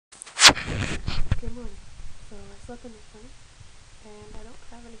Good morning. So I slept in this morning, and I don't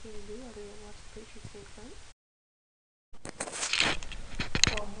have anything to do other than watch the Patriots game tonight.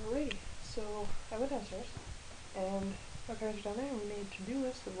 Alrighty, so I went downstairs, and my parents are down there, and we made a to-do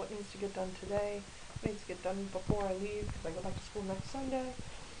list of what needs to get done today, what needs to get done before I leave, because I go back to school next Sunday,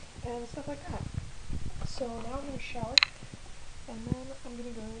 and stuff like that. So now I'm going to shower, and then I'm going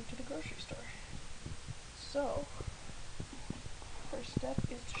to go to the grocery store. So, first step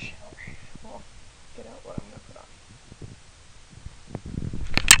is to shower. Well, get out what I'm going to put on.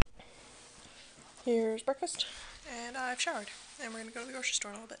 Here's breakfast, and I've showered, and we're going to go to the grocery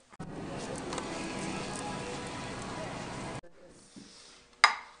store in a little bit.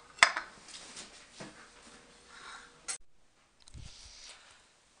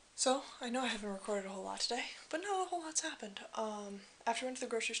 So, I know I haven't recorded a whole lot today, but not a whole lot's happened. After I went to the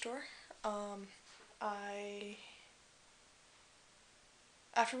grocery store,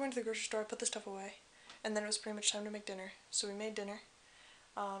 after we went to the grocery store, I put the stuff away, and then it was pretty much time to make dinner. So we made dinner,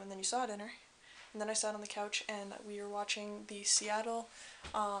 and then you saw dinner, and then I sat on the couch and we were watching the Seattle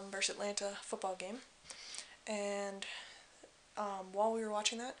versus Atlanta football game. And while we were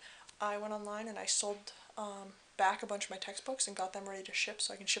watching that, I went online and I sold back a bunch of my textbooks and got them ready to ship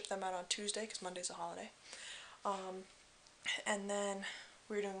so I can ship them out on Tuesday because Monday's a holiday. And then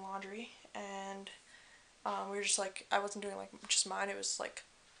we were doing laundry, and we were just like, I wasn't doing like just mine, it was like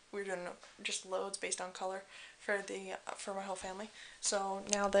we were doing just loads based on color for my whole family. So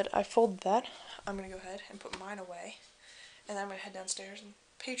now that I folded that, I'm gonna go ahead and put mine away, and then I'm gonna head downstairs and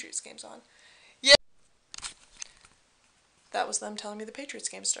Patriots game's on. Yeah. That was them telling me the Patriots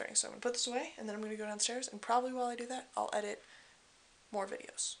game's starting, so I'm gonna put this away, and then I'm gonna go downstairs, and probably while I do that, I'll edit more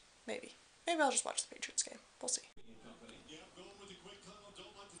videos. Maybe. Maybe I'll just watch the Patriots game. We'll see.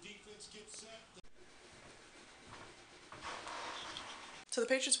 So the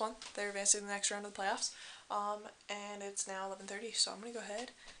Patriots won. They're advancing to the next round of the playoffs. And it's now 11:30, so I'm going to go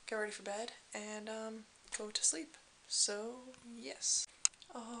ahead, get ready for bed, and go to sleep. So, yes.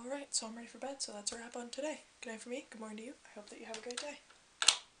 Alright, so I'm ready for bed, so that's a wrap on today. Good night for me, good morning to you. I hope that you have a great day.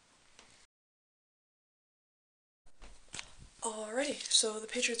 Alrighty, so the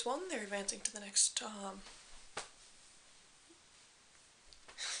Patriots won. They're advancing to the next,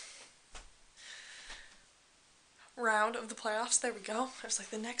 round of the playoffs. There we go. I was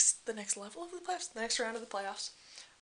like, the next level of the playoffs? The next round of the playoffs.